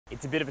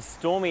It's a bit of a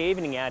stormy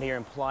evening out here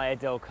in Playa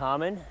del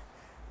Carmen.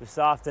 This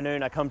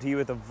afternoon I come to you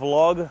with a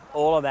vlog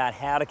all about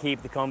how to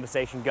keep the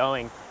conversation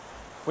going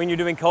when you're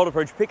doing cold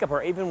approach pickup,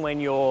 or even when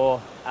you're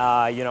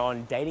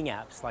on dating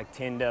apps like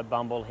Tinder,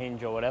 Bumble,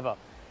 Hinge or whatever.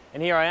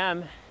 And here I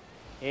am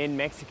in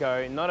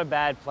Mexico. Not a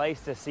bad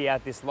place to see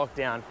out this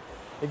lockdown.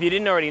 If you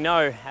didn't already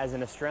know, as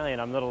an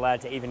Australian, I'm not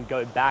allowed to even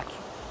go back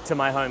to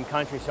my home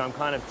country, so I'm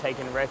kind of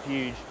taking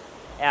refuge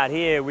out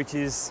here, which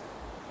is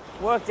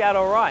worked out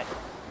all right.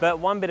 But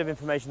one bit of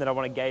information that I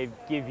want to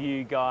give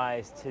you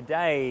guys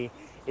today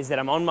is that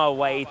I'm on my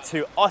way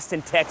to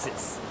Austin,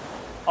 Texas.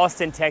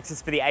 Austin,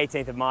 Texas for the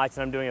 18th of March,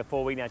 and I'm doing a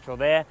 4-week natural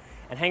there.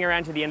 And hang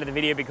around to the end of the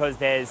video because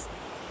there's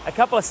a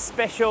couple of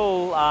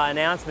special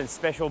announcements,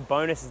 special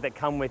bonuses that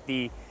come with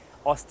the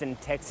Austin,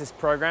 Texas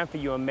program for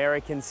you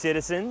American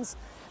citizens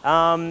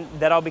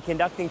that I'll be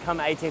conducting come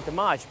 18th of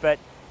March. But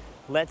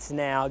let's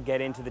now get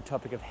into the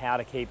topic of how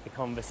to keep the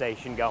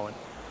conversation going.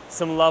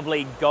 Some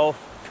lovely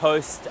Gulf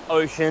Coast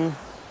ocean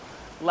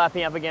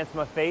lapping up against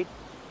my feet.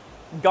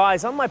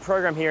 Guys, on my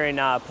program here in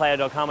Playa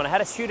del Carmen, I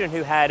had a student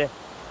who had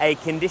a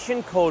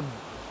condition called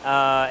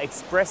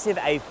expressive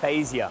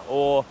aphasia,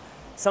 or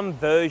some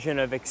version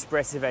of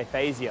expressive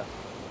aphasia.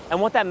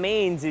 And what that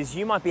means is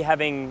you might be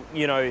having,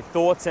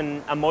 thoughts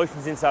and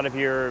emotions inside of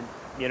your,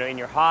 in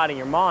your heart and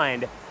your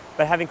mind,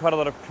 but having quite a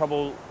lot of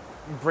trouble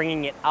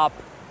bringing it up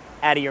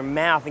out of your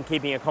mouth and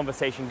keeping a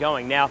conversation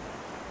going. Now,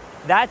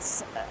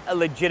 that's a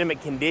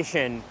legitimate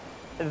condition,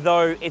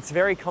 though it's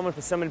very common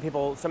for so many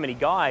people, so many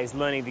guys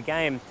learning the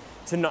game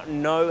to not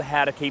know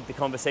how to keep the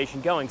conversation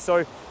going.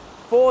 So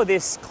for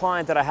this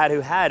client that I had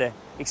who had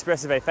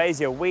expressive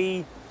aphasia,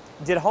 we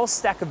did a whole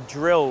stack of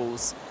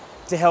drills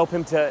to help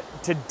him to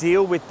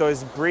deal with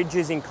those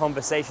bridges in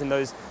conversation,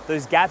 those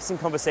gaps in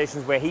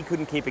conversations where he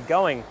couldn't keep it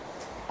going.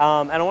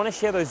 And I want to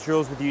share those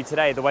drills with you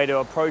today, the way to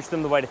approach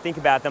them, the way to think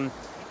about them,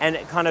 and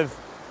kind of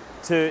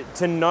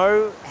to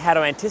know how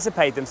to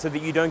anticipate them so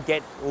that you don't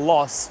get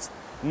lost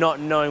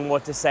not knowing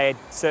what to say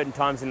at certain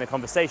times in the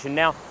conversation.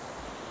 Now,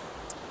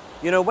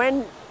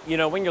 when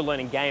you're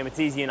learning game, it's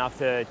easy enough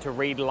to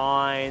read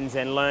lines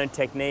and learn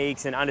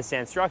techniques and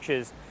understand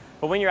structures.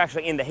 But when you're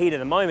actually in the heat of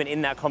the moment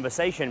in that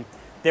conversation,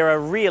 there are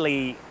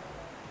really,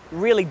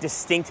 really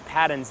distinct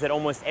patterns that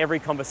almost every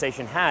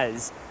conversation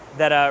has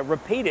that are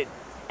repeated.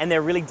 And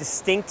they're really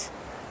distinct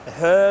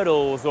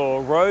hurdles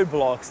or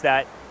roadblocks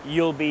that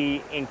you'll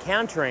be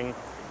encountering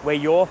where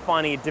you're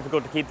finding it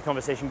difficult to keep the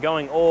conversation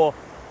going, or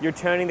you're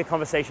turning the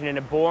conversation in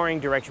a boring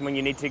direction when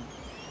you need to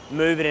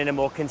move it in a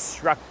more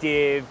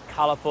constructive,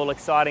 colorful,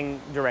 exciting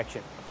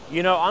direction.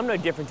 I'm no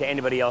different to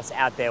anybody else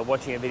out there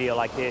watching a video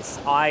like this.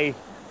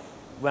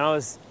 When I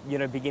was,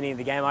 beginning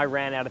the game, I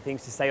ran out of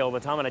things to say all the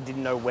time and I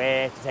didn't know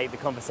where to take the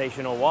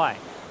conversation or why.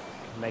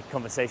 Make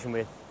conversation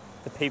with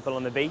the people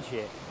on the beach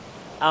here.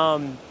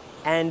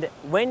 And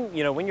when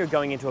you're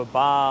going into a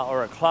bar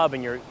or a club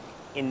and you're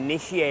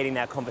initiating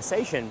that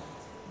conversation,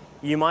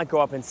 you might go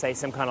up and say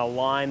some kind of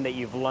line that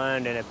you've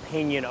learned, an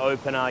opinion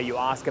opener, you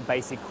ask a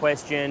basic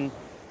question,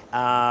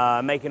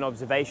 make an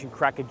observation,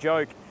 crack a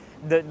joke.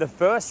 The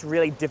first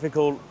really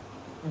difficult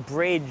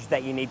bridge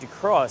that you need to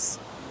cross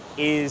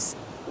is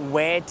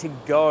where to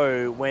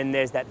go when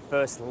there's that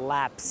first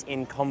lapse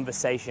in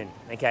conversation,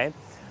 okay?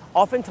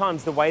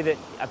 Oftentimes the way that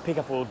a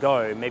pickup will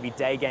go, maybe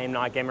day game,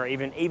 night game, or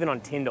even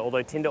on Tinder,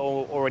 although Tinder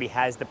already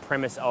has the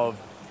premise of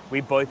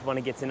we both want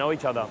to get to know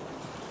each other.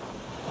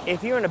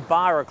 If you're in a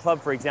bar or a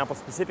club, for example,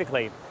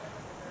 specifically,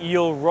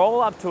 you'll roll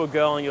up to a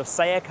girl and you'll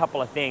say a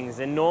couple of things,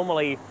 and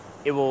normally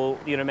it will,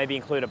 maybe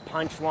include a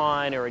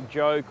punchline or a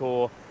joke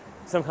or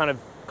some kind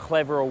of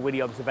clever or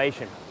witty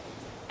observation.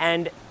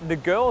 And the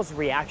girl's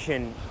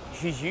reaction,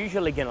 she's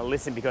usually going to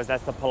listen because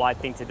that's the polite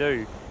thing to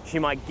do. She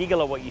might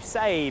giggle at what you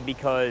say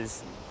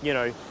because,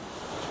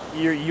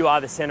 you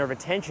are the center of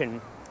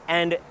attention.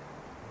 And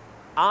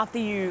after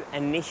you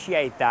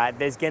initiate that,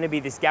 there's going to be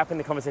this gap in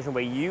the conversation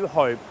where you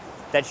hope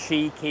that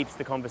she keeps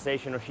the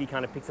conversation or she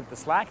kind of picks up the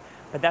slack,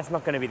 but that's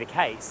not going to be the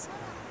case.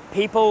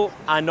 People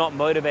are not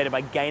motivated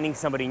by gaining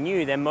somebody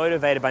new, they're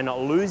motivated by not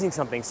losing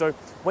something. So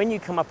when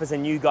you come up as a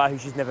new guy who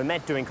she's never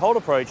met doing cold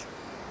approach,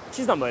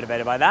 she's not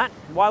motivated by that.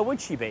 Why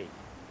would she be?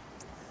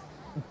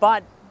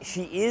 But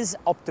she is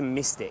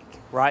optimistic,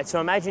 right? So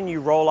imagine you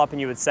roll up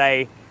and you would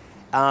say,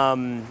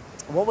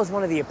 what was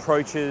one of the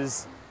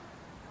approaches?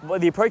 Well,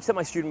 the approach that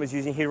my student was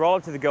using, he'd roll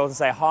up to the girls and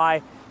say,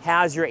 hi,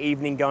 how's your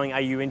evening going?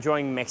 Are you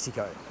enjoying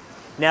Mexico?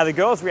 Now the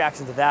girl's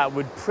reaction to that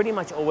would pretty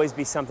much always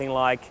be something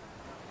like,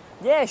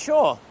 yeah,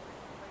 sure.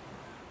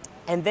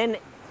 And then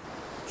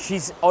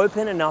she's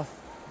open enough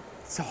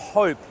to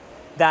hope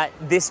that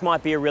this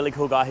might be a really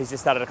cool guy who's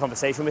just started a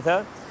conversation with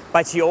her.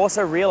 But she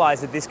also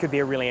realized that this could be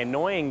a really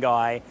annoying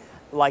guy,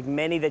 like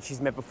many that she's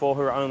met before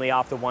who are only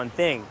after one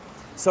thing.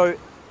 So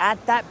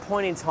at that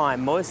point in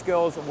time, most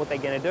girls, what they're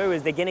gonna do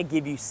is they're gonna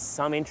give you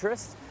some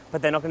interest,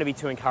 but they're not gonna be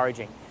too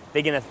encouraging.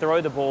 They're gonna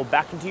throw the ball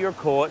back into your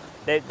court.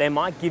 They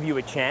might give you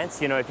a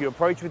chance. If you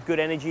approach with good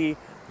energy,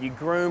 you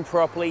groom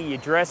properly, you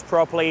dress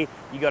properly,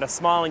 you got a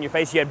smile on your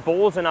face, you had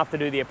balls enough to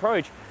do the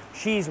approach,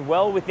 she's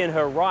well within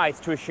her rights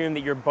to assume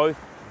that you're both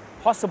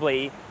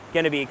possibly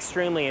going to be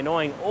extremely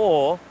annoying,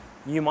 or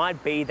you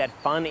might be that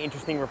fun,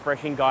 interesting,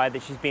 refreshing guy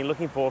that she's been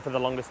looking for the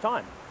longest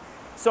time.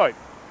 So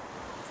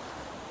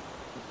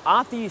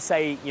after you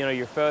say,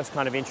 your first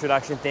kind of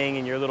introduction thing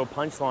and your little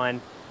punchline,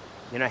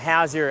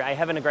 are you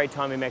having a great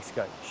time in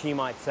Mexico? She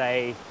might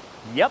say,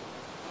 yep.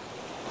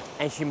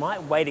 And she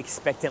might wait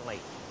expectantly,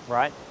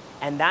 right?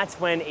 And that's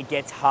when it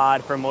gets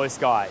hard for most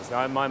guys,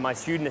 right? My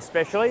student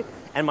especially,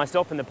 and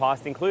myself in the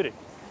past included.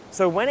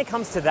 So when it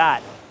comes to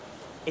that,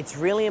 it's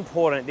really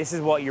important, this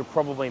is what you're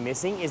probably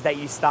missing, is that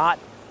you start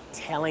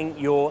telling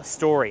your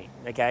story,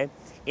 okay?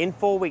 In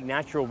 4-Week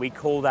Natural, we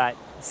call that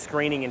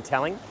screening and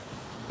telling.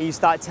 You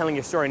start telling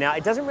your story. Now,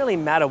 it doesn't really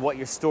matter what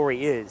your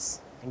story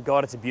is, and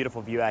God, it's a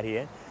beautiful view out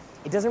here.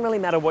 It doesn't really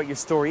matter what your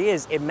story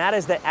is. It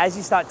matters that as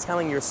you start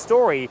telling your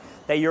story,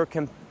 that you're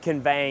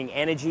conveying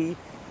energy,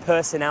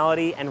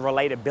 personality, and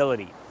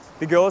relatability.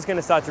 The girl is going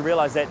to start to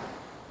realize that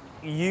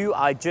you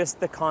are just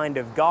the kind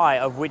of guy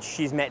of which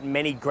she's met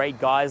many great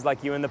guys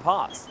like you in the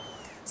past.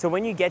 So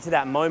when you get to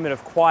that moment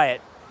of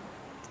quiet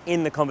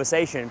in the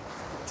conversation,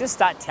 just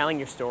start telling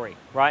your story,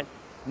 right?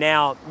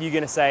 Now, you're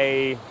going to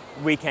say,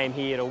 we came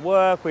here to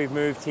work, we've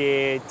moved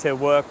here to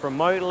work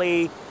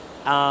remotely.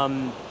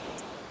 I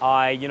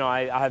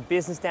have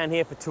business down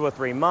here for 2 or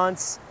 3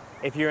 months.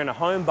 If you're in a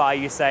home bar,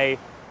 you say,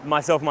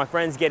 myself and my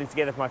friends getting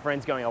together for my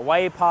friend's going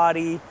away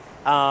party.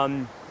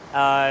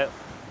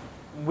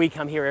 We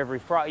come here every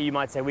Friday. You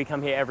might say, we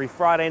come here every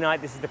Friday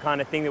night. This is the kind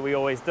of thing that we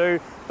always do.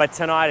 But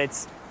tonight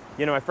it's,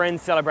 my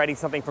friend's celebrating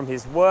something from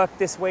his work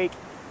this week.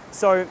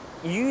 So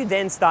you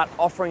then start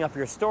offering up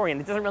your story, and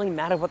it doesn't really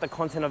matter what the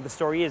content of the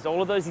story is.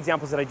 All of those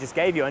examples that I just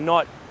gave you are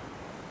not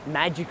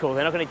magical.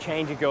 They're not going to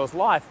change a girl's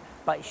life,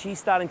 but she's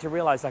starting to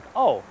realize like,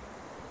 oh,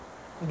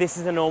 this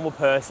is a normal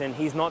person.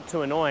 He's not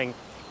too annoying.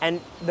 And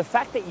the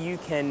fact that you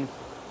can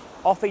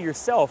offer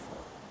yourself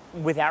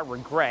without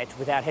regret,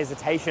 without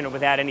hesitation, or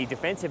without any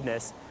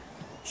defensiveness,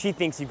 she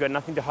thinks you've got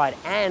nothing to hide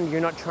and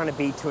you're not trying to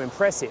be too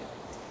impressive.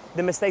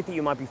 The mistake that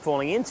you might be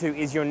falling into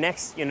is your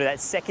next, that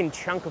second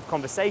chunk of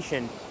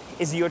conversation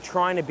is you're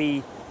trying to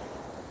be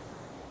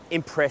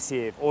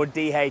impressive or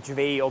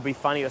DHV or be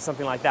funny or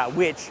something like that,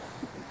 which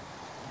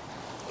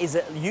is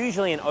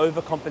usually an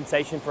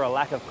overcompensation for a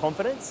lack of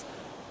confidence,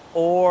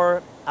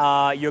 or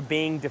you're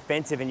being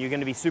defensive and you're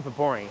going to be super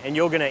boring. And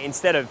you're going to,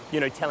 instead of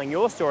telling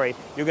your story,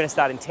 you're going to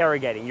start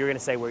interrogating. You're going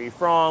to say, where are you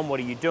from? What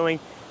are you doing?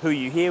 Who are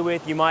you here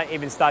with? You might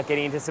even start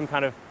getting into some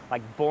kind of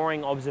like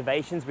boring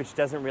observations, which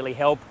doesn't really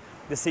help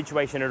the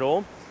situation at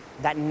all.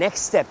 That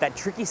next step, that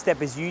tricky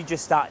step, is you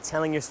just start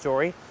telling your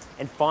story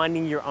and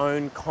finding your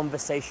own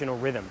conversational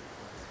rhythm.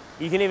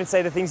 You can even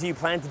say the things that you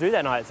plan to do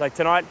that night. It's like,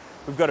 tonight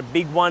we've got a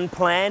big one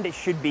planned. It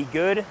should be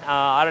good.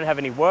 I don't have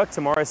any work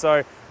tomorrow,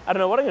 so I don't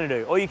know what I'm going to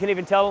do. Or you can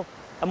even tell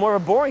a more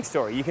of a boring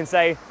story. You can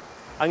say,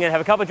 I'm going to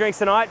have a couple of drinks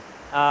tonight,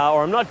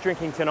 or I'm not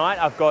drinking tonight.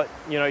 I've got,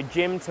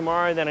 gym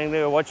tomorrow. Then I'm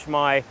going to watch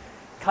my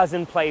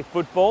cousin play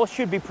football.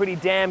 Should be pretty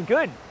damn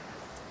good.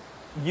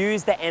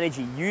 Use the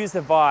energy, use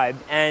the vibe,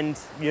 and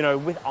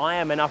with I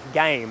Am Enough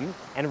game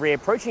and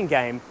reapproaching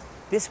game,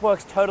 this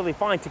works totally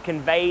fine to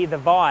convey the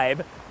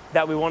vibe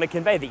that we want to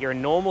convey, that you're a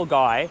normal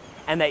guy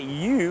and that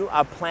you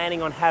are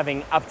planning on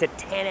having up to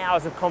 10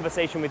 hours of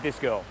conversation with this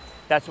girl.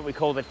 That's what we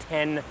call the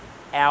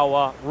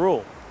 10-hour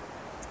rule.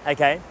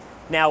 Okay,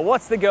 now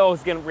what's the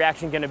girl's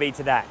reaction going to be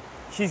to that?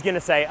 She's going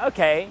to say,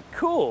 okay,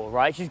 cool,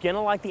 right? She's going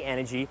to like the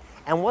energy.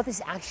 And what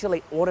this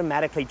actually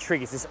automatically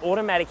triggers, this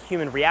automatic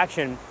human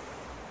reaction,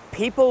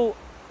 people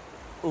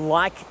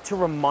like to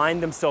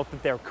remind themselves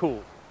that they're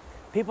cool.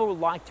 People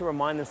like to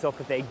remind themselves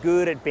that they're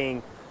good at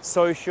being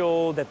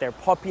social, that they're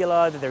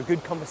popular, that they're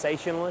good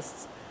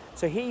conversationalists.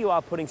 So here you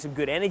are putting some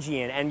good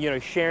energy in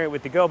and sharing it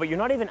with the girl, but you're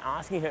not even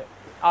asking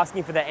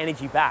for that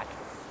energy back.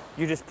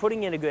 You're just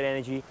putting in a good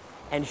energy,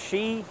 and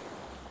she,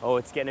 oh,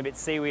 it's getting a bit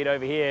seaweed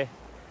over here,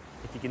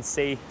 if you can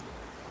see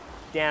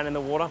down in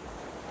the water.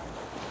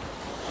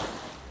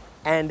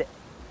 And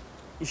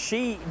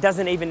she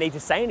doesn't even need to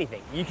say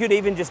anything. You could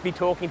even just be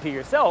talking to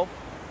yourself,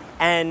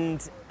 and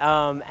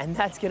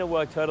that's going to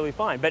work totally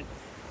fine. But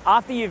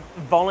after you've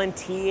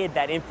volunteered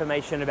that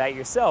information about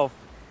yourself,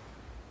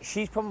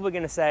 she's probably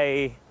going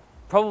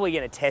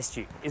to test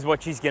you, is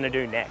what she's going to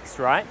do next,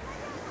 right?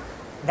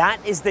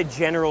 That is the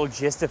general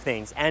gist of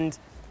things. And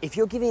if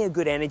you're giving a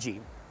good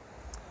energy,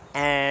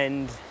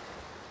 and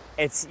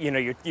it's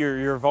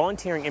you're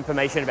volunteering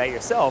information about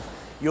yourself,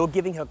 you're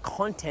giving her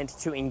content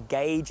to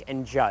engage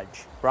and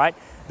judge, right?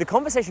 The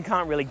conversation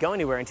can't really go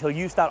anywhere until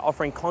you start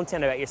offering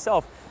content about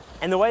yourself.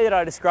 And the way that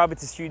I describe it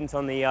to students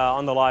on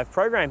the live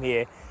program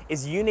here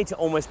is you need to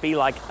almost be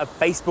like a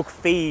Facebook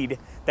feed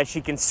that she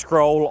can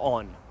scroll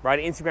on, right?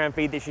 An Instagram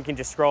feed that she can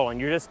just scroll on.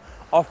 You're just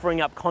offering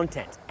up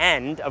content.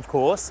 And of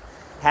course,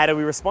 how do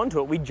we respond to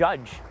it? We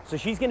judge. So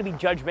she's going to be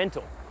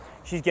judgmental.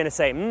 She's going to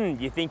say,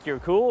 you think you're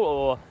cool,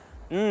 or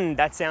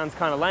that sounds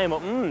kind of lame,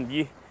 or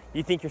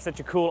you think you're such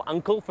a cool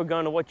uncle for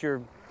going to watch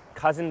your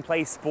cousin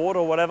play sport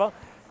or whatever.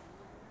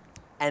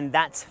 And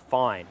that's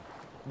fine.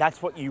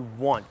 That's what you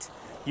want.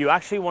 You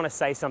actually want to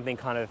say something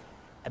kind of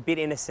a bit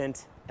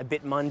innocent, a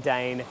bit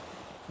mundane,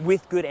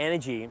 with good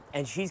energy,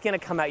 and she's going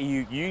to come at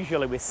you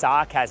usually with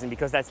sarcasm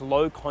because that's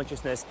low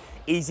consciousness,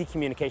 easy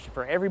communication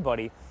for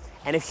everybody.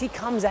 And if she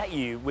comes at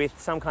you with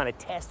some kind of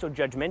test or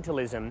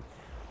judgmentalism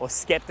or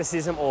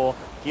skepticism or,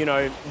 you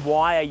know,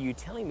 why are you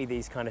telling me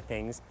these kind of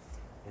things,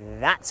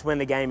 that's when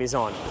the game is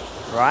on,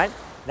 right?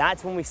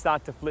 That's when we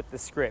start to flip the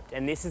script.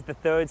 And this is the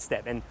third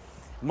step. And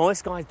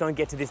most guys don't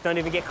get to this, don't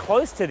even get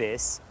close to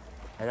this.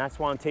 And that's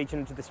why I'm teaching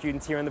it to the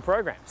students here in the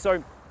program.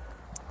 So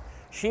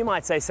she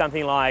might say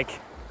something like,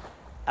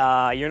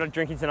 you're not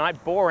drinking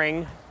tonight,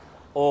 boring.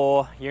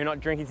 Or you're not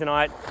drinking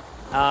tonight,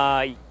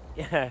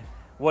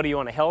 what do you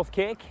want, a health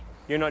kick?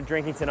 You're not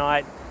drinking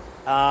tonight,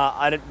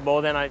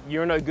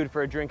 you're no good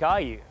for a drink,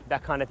 are you?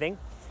 That kind of thing.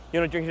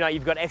 You're not drinking tonight,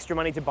 you've got extra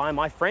money to buy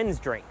my friends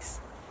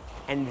drinks.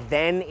 And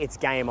then it's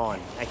game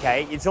on,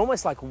 okay? It's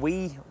almost like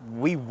we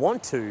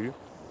want to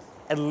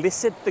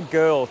elicit the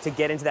girl to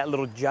get into that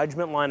little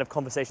judgment line of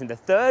conversation, the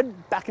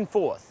third back and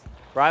forth,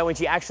 right? When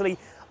she actually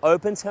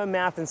opens her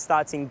mouth and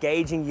starts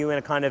engaging you in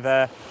a kind of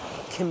a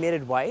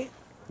committed way.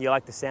 You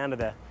like the sound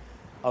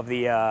of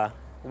the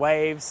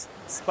waves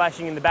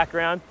splashing in the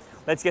background.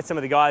 Let's get some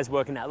of the guys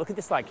working out. Look at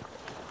this like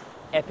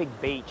epic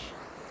beach,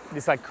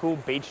 this like cool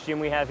beach gym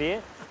we have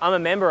here. I'm a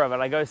member of it,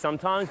 I go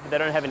sometimes, but they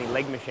don't have any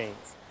leg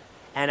machines.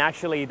 And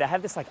actually they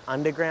have this like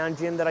underground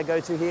gym that I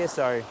go to here,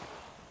 so I'm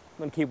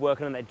gonna keep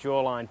working on that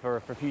jawline for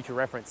future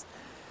reference.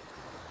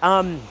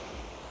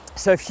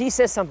 So if she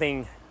says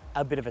something,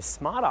 a bit of a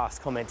smart ass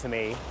comment to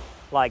me,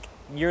 like,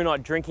 you're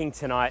not drinking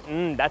tonight,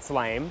 that's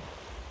lame,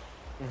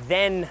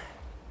 then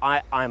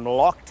I'm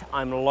locked,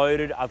 I'm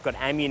loaded, I've got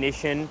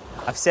ammunition,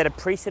 I've set a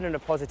precedent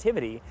of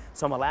positivity,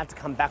 so I'm allowed to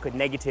come back with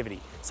negativity.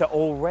 So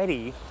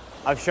already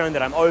I've shown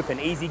that I'm open,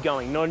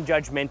 easygoing,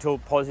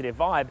 non-judgmental, positive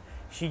vibe.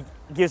 She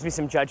gives me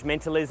some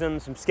judgmentalism,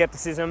 some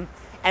skepticism.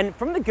 And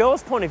from the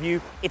girl's point of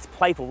view, it's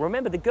playful.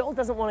 Remember, the girl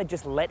doesn't want to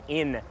just let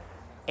in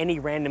any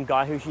random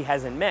guy who she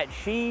hasn't met.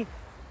 She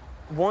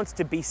wants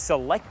to be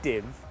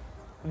selective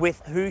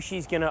with who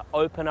she's going to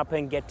open up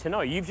and get to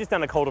know. You've just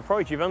done a cold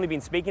approach. You've only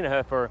been speaking to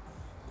her for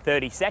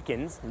 30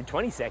 seconds,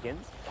 20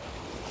 seconds.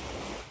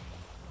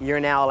 You're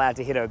now allowed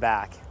to hit her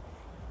back.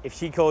 If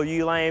she called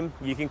you lame,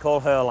 you can call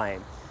her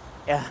lame.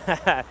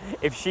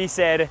 If she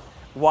said,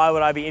 why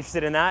would I be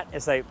interested in that?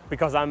 It's like,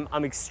 because I'm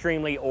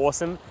extremely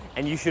awesome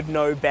and you should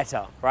know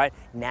better, right?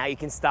 Now you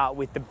can start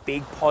with the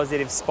big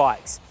positive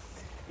spikes.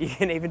 You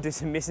can even do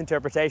some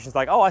misinterpretations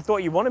like, oh, I thought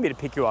you wanted me to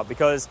pick you up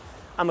because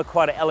I'm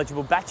quite an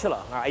eligible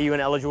bachelor. Are you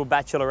an eligible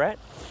bachelorette?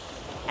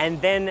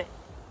 And then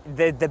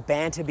the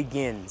banter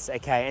begins,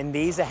 okay? And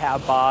these are how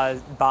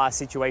bar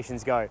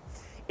situations go.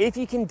 If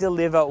you can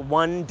deliver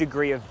 1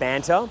 degree of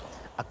banter,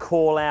 a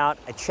call out,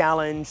 a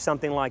challenge,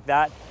 something like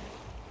that,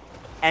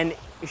 and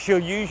she'll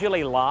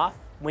usually laugh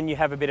when you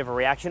have a bit of a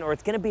reaction, or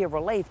it's gonna be a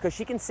relief because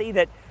she can see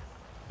that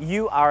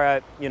you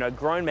are a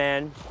grown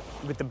man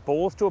with the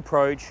balls to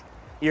approach.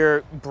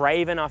 You're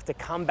brave enough to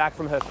come back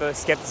from her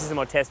first skepticism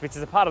or test, which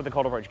is a part of the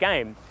cold approach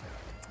game.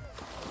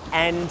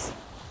 And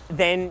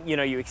then,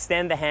 you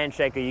extend the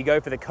handshake or you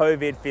go for the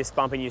COVID fist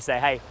bump and you say,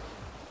 hey,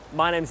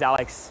 my name's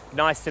Alex,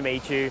 nice to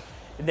meet you.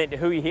 And then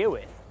who are you here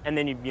with? And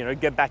then you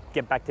get back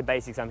to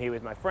basics. I'm here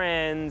with my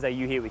friends. Are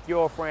you here with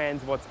your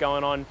friends? What's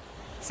going on?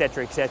 Et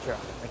cetera, et cetera.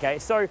 Okay,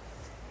 so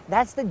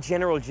that's the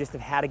general gist of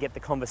how to get the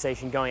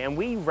conversation going. And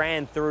we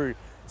ran through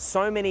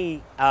so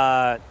many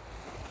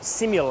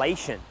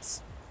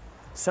simulations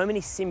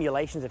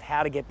of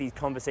how to get these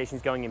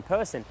conversations going in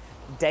person,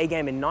 day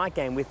game and night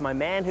game, with my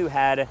man who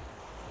had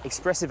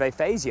expressive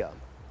aphasia.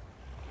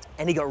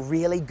 And he got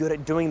really good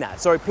at doing that.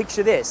 So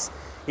picture this,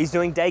 he's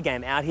doing day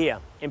game out here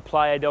in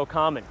Playa del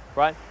Carmen,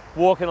 right?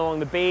 Walking along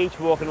the beach,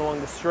 walking along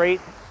the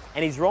street,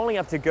 and he's rolling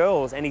up to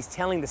girls and he's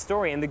telling the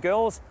story, and the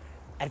girls,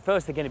 at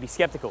first they're gonna be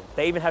skeptical.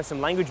 They even have some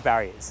language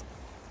barriers.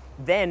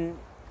 Then,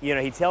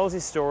 he tells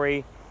his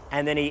story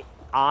and then he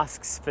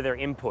asks for their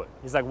input.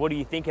 He's like, what do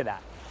you think of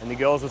that? And the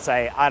girls would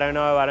say, I don't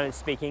know, I don't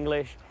speak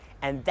English.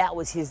 And that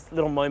was his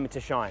little moment to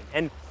shine.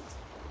 And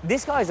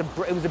this guy was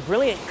a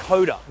brilliant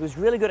coder. He was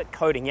really good at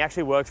coding. He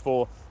actually worked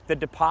for the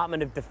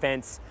Department of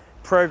Defense,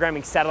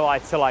 programming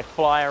satellites to like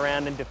fly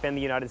around and defend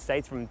the United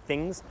States from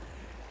things.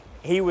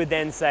 He would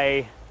then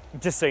say,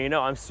 just so you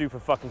know, I'm super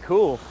fucking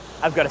cool.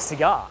 I've got a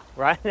cigar,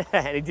 right?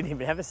 And he didn't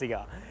even have a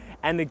cigar.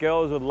 And the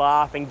girls would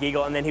laugh and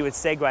giggle, and then he would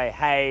segue,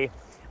 hey,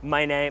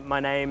 my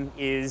name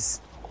is,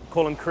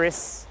 call him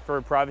Chris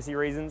for privacy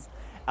reasons.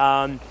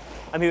 I'm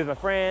here with my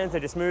friends, I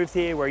just moved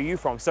here, where are you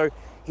from? So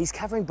he's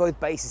covering both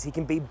bases. He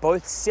can be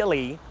both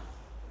silly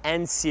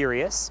and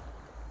serious.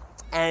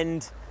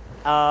 And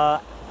the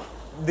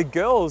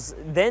girls,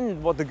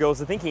 then what the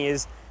girls are thinking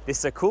is, this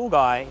is a cool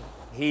guy,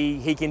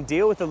 he can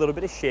deal with a little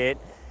bit of shit,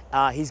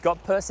 he's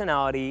got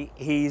personality,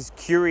 he's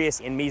curious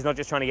in me, he's not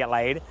just trying to get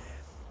laid.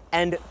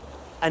 And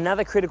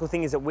another critical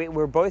thing is that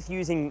we're both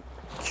using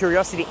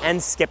curiosity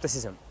and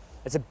skepticism.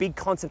 It's a big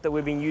concept that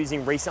we've been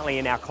using recently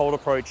in our cold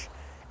approach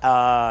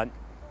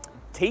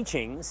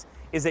teachings,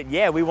 is that,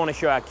 yeah, we want to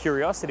show our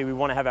curiosity, we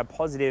want to have our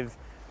positive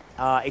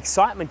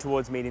excitement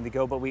towards meeting the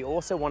girl, but we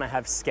also want to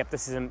have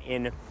skepticism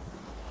in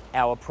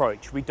our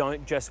approach. We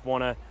don't just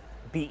want to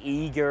be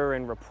eager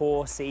and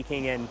rapport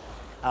seeking and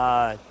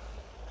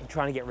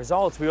trying to get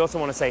results. We also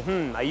want to say,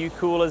 are you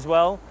cool as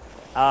well?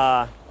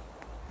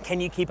 Can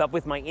you keep up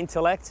with my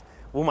intellect?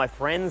 Will my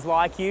friends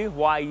like you?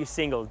 Why are you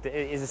single?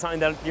 Is there something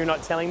that you're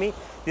not telling me?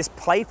 This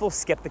playful,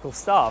 skeptical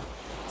stuff,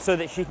 so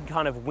that she can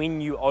kind of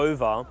win you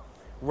over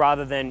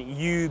rather than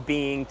you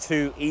being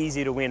too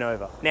easy to win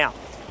over. Now,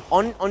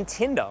 on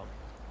Tinder,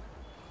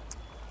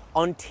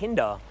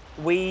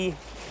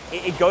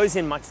 it goes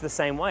in much the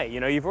same way. You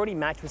know, you've already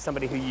matched with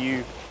somebody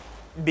who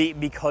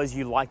because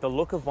you like the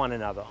look of one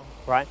another,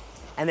 right?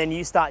 And then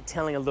you start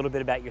telling a little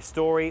bit about your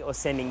story or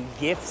sending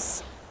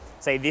GIFs.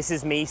 Say, this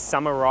is me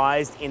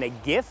summarized in a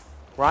GIF,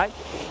 right?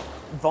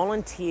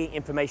 Volunteer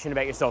information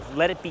about yourself.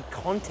 Let it be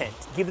content.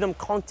 Give them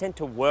content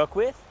to work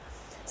with.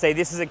 Say,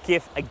 this is a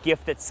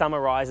GIF that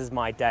summarizes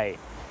my day.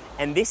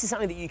 And this is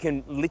something that you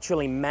can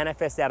literally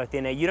manifest out of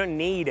thin air. You don't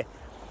need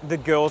the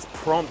girl's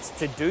prompts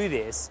to do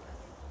this.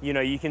 You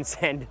know, you can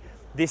send,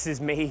 this is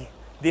me,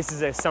 this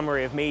is a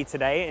summary of me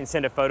today, and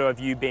send a photo of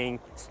you being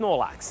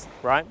Snorlax,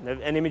 right?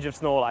 An image of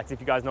Snorlax, if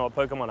you guys know what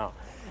Pokemon are.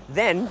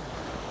 Then,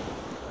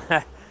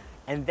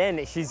 and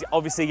then she's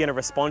obviously gonna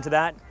respond to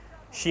that.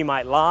 She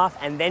might laugh,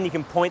 and then you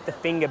can point the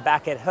finger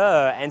back at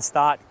her and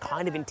start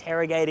kind of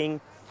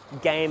interrogating,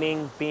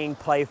 gaming, being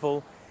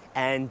playful,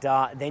 and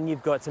then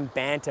you've got some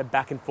banter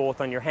back and forth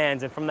on your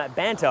hands. And from that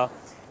banter,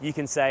 you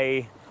can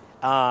say,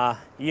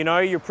 you know,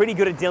 you're pretty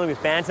good at dealing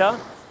with banter,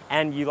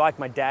 and you like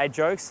my dad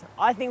jokes.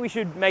 I think we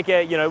should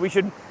we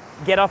should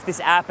get off this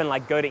app and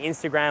like go to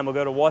Instagram or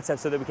go to WhatsApp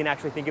so that we can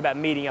actually think about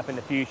meeting up in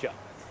the future.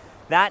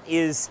 That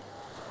is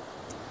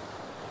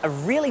a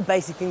really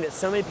basic thing that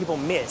so many people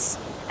miss.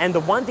 And the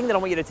one thing that I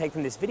want you to take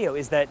from this video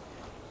is that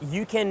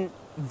you can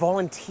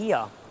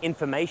volunteer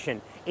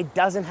information. It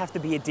doesn't have to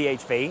be a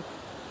DHV.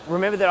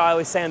 Remember that I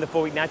always say on the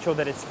 4 Week Natural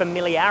that it's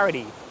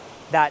familiarity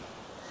that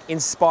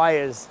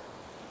inspires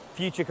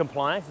future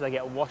compliance, as I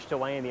get washed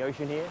away in the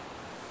ocean here.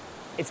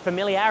 It's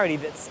familiarity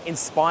that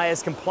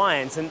inspires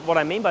compliance. And what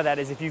I mean by that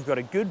is if you've got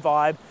a good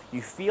vibe,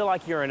 you feel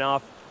like you're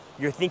enough,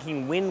 you're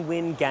thinking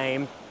win-win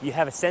game, you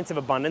have a sense of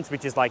abundance,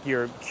 which is like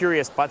you're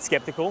curious but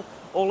skeptical,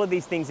 all of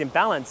these things in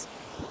balance,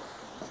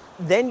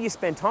 then you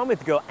spend time with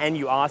the girl and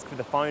you ask for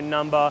the phone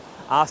number,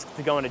 ask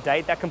to go on a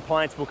date, that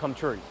compliance will come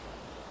true.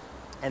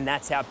 And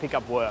that's how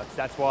pickup works.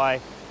 That's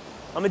why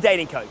I'm a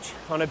dating coach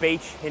on a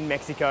beach in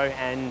Mexico.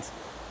 And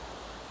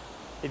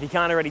if you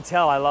can't already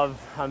tell,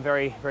 I'm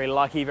very, very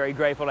lucky, very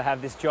grateful to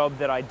have this job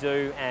that I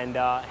do and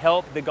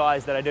help the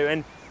guys that I do.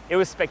 And it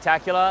was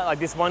spectacular. Like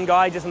this one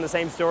guy, just on the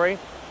same story,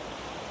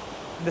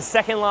 the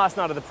second last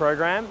night of the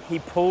program, he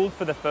pulled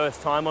for the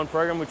first time on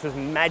program, which was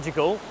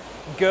magical.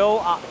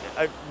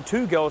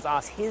 Two girls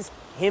asked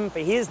him for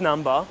his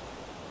number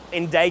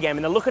in day game,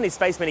 and the look on his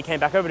face when he came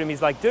back over to him,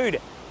 he's like, dude,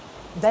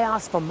 they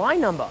asked for my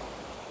number.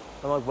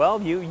 I'm like,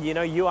 well, you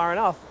know, you are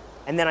enough.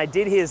 And then I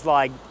did his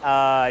like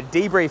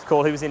debrief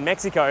call. He was in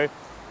Mexico.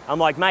 I'm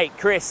like, mate,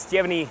 Chris, do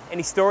you have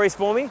any stories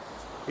for me?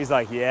 He's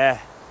like, yeah,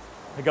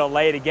 I got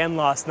laid again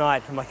last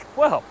night. I'm like,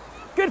 well,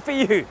 good for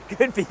you,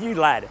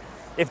 lad.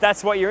 If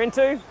that's what you're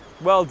into,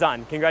 well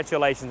done,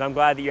 congratulations. I'm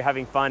glad that you're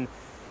having fun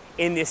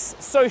in this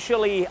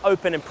socially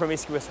open and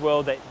promiscuous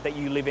world that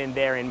you live in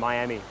there in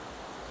Miami.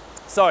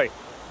 So,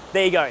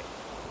 there you go.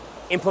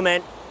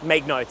 Implement,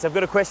 make notes. I've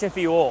got a question for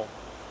you all.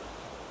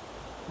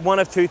 One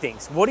of two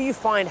things. What do you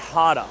find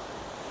harder?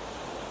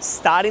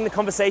 Starting the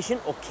conversation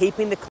or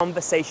keeping the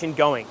conversation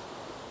going?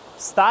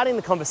 Starting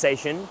the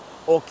conversation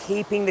or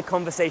keeping the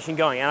conversation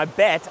going? And I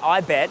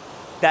bet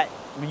that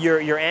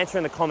your answer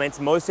in the comments,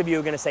 most of you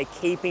are going to say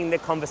keeping the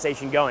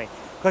conversation going,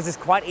 because it's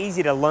quite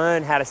easy to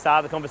learn how to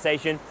start the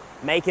conversation,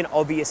 make an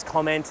obvious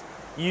comment,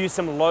 use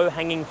some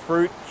low-hanging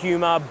fruit,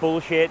 humor,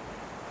 bullshit.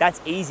 That's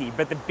easy.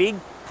 But the big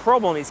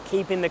problem is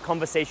keeping the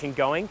conversation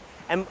going.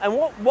 And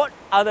what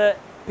other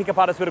pickup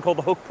artists would have called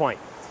the hook point?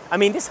 I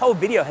mean, this whole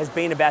video has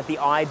been about the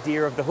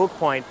idea of the hook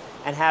point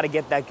and how to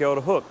get that girl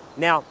to hook.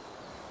 Now,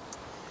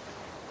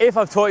 if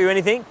I've taught you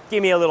anything,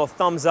 give me a little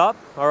thumbs up,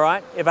 all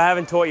right? If I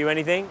haven't taught you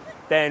anything,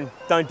 then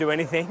don't do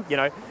anything, you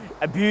know.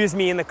 Abuse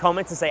me in the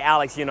comments and say,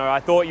 Alex, you know, I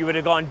thought you would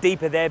have gone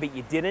deeper there, but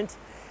you didn't.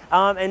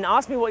 And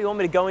ask me what you want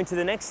me to go into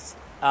the next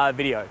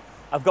video.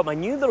 I've got my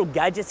new little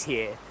gadgets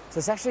here, so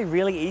it's actually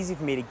really easy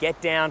for me to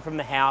get down from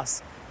the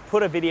house,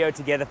 put a video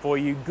together for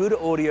you, good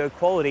audio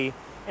quality,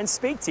 and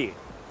speak to you.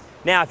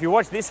 Now, if you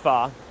watched this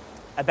far,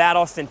 about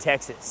Austin,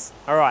 Texas.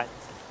 All right,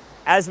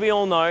 as we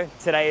all know,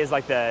 today is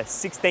like the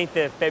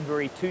 16th of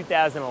February,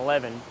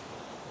 2011.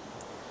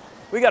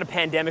 We got a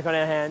pandemic on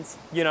our hands.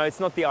 You know,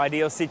 it's not the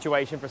ideal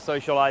situation for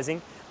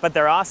socializing, but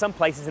there are some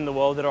places in the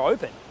world that are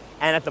open.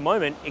 And at the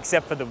moment,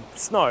 except for the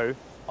snow,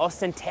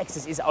 Austin,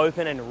 Texas is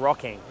open and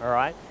rocking, all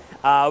right?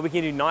 We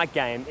can do night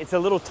game. It's a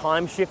little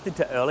time shifted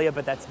to earlier,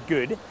 but that's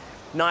good.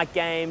 Night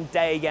game,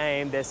 day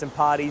game, there's some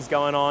parties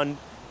going on,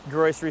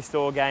 grocery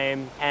store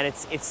game, and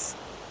it's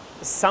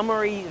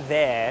summery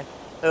there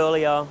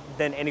earlier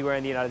than anywhere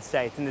in the United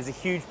States, and there's a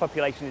huge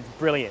population. It's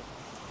brilliant.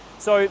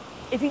 So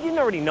if you didn't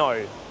already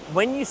know,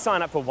 when you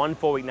sign up for one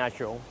 4-week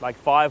natural, like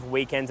 5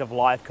 weekends of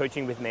live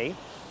coaching with me,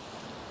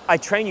 I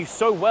train you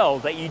so well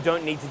that you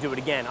don't need to do it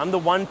again. I'm the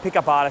one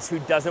pickup artist who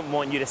doesn't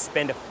want you to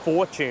spend a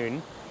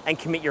fortune and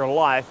commit your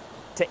life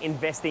to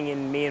investing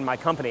in me and my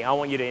company. I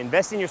want you to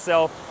invest in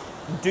yourself,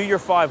 do your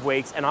 5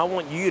 weeks, and I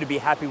want you to be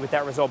happy with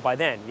that result by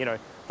then.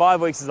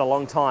 5 weeks is a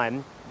long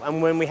time,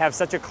 and when we have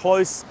such a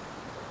close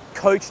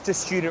coach to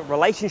student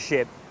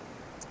relationship,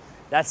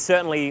 that's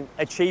certainly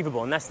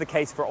achievable, and that's the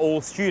case for all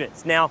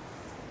students. Now,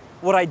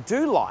 what I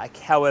do like,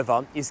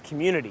 however, is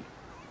community.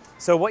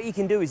 So what you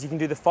can do is you can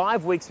do the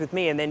 5 weeks with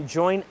me and then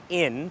join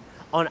in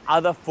on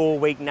other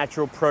 4-week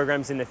natural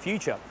programs in the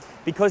future.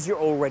 Because you're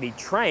already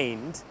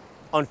trained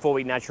on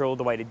 4-week natural,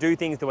 the way to do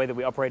things, the way that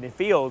we operate in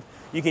field,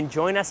 you can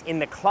join us in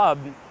the club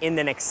in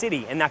the next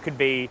city. And that could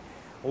be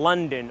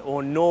London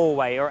or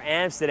Norway or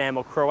Amsterdam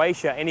or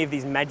Croatia, any of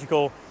these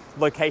magical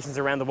locations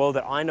around the world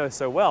that I know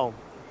so well.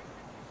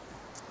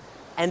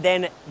 And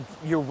then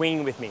you're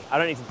winging with me. I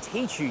don't need to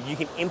teach you. You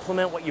can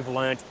implement what you've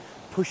learned,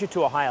 push it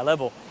to a higher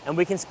level, and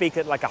we can speak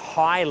at like a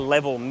high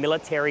level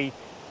military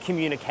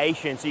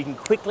communication, so you can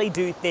quickly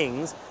do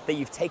things that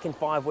you've taken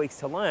 5 weeks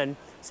to learn,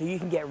 so you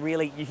can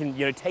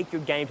take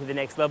your game to the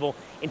next level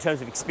in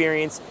terms of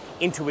experience,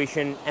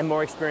 intuition, and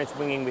more experience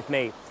winging with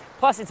me.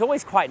 Plus, it's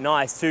always quite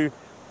nice to,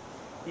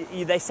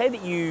 they say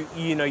that you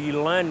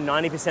learn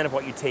 90% of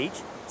what you teach,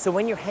 so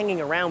when you're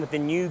hanging around with the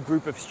new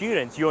group of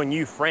students, your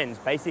new friends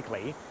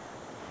basically,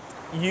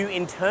 you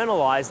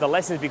internalize the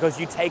lessons because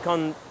you take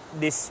on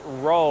this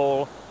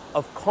role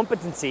of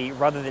competency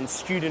rather than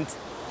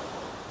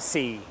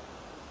student-see,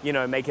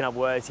 making up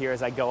words here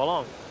as I go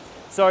along.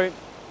 So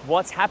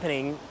what's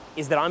happening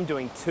is that I'm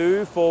doing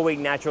 2 4-week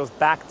naturals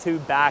back to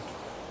back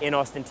in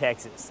Austin,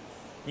 Texas.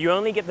 You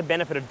only get the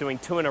benefit of doing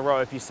 2 in a row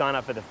if you sign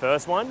up for the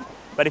first one,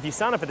 but if you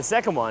sign up for the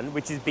second one,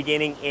 which is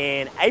beginning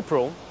in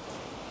April,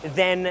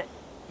 then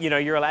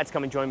you're allowed to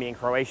come and join me in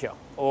Croatia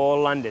or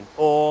London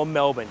or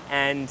Melbourne.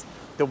 And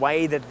the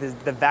way that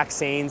the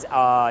vaccines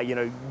are,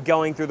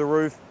 going through the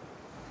roof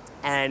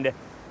and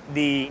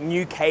the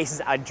new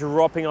cases are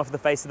dropping off the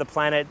face of the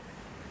planet,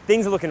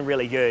 things are looking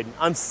really good.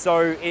 It's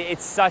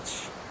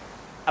such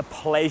a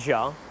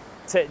pleasure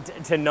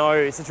to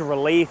know, such a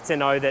relief to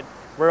know that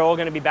we're all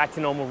going to be back to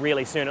normal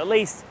really soon. At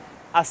least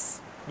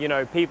us,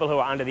 people who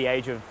are under the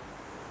age of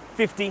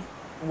 50,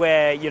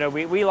 where,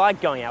 we like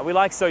going out, we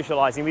like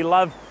socializing, we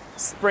love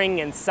spring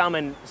and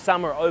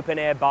summer open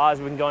air bars.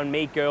 We can go and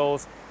meet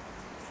girls,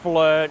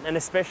 flirt, and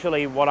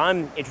especially what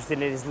I'm interested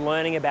in is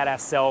learning about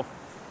ourselves,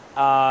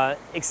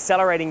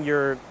 accelerating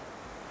your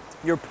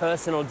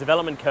personal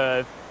development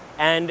curve,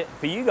 and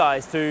for you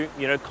guys to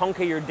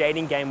conquer your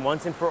dating game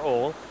once and for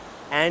all,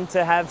 and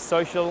to have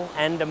social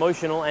and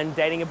emotional and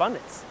dating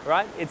abundance,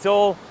 right? It's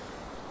all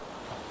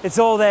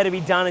there to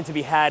be done and to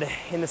be had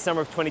in the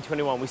summer of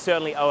 2021. We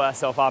certainly owe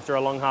ourselves after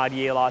a long, hard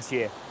year last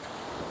year.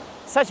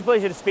 Such a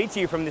pleasure to speak to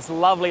you from this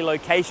lovely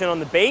location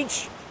on the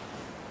beach.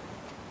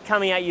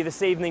 Coming at you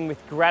this evening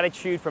with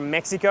gratitude from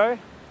Mexico.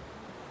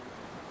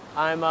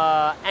 I'm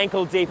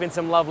ankle deep in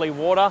some lovely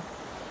water,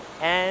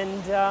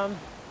 and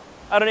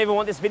I don't even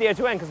want this video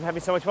to end because I'm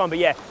having so much fun. But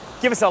yeah,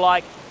 give us a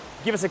like,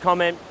 give us a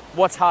comment.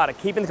 What's harder,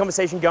 keeping the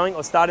conversation going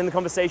or starting the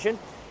conversation?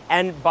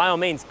 And by all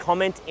means,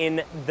 put in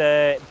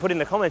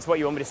the comments what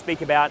you want me to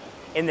speak about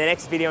in the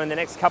next video in the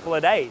next couple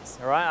of days.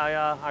 All right,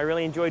 I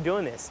really enjoy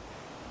doing this.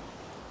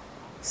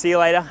 See you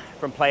later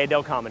from Playa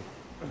del Carmen.